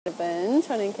Hi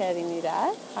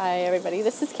everybody,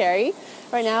 this is Carrie.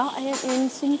 Right now I am in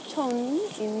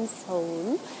Sinchon in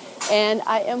Seoul, and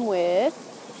I am with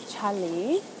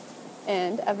Charlie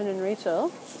and Evan and Rachel,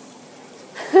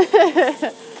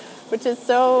 which is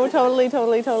so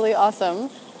totally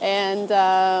awesome. And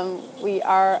we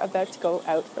are about to go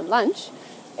out for lunch,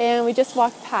 and we just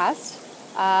walked past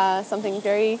something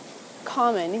very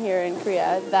common here in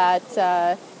Korea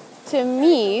that to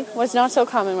me was not so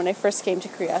common when I first came to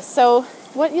Korea. So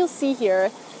what you'll see here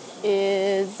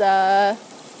is a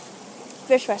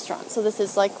fish restaurant. So this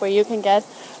is like where you can get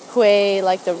hui,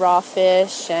 like the raw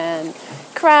fish, and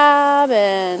crab,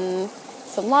 and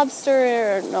some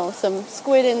lobster, or no, some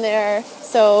squid in there.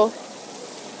 So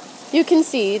you can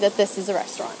see that this is a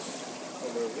restaurant.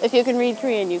 If you can read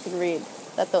Korean, you can read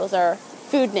that those are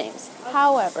food names.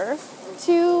 However,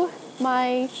 to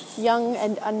my young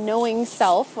and unknowing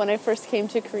self, when I first came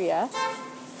to Korea,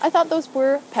 I thought those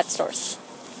were pet stores.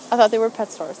 I thought they were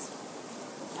pet stores.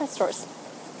 Pet stores.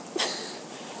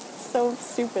 So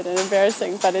stupid and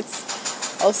embarrassing, but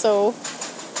it's also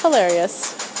hilarious.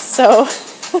 So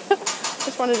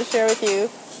just wanted to share with you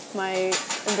my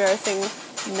embarrassing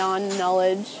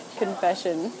non-knowledge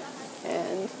confession.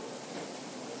 And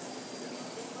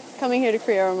coming here to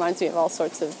Korea reminds me of all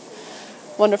sorts of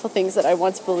wonderful things that I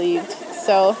once believed.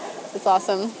 So it's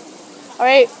awesome. All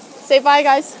right, say bye,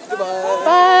 guys. Goodbye.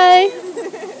 Bye.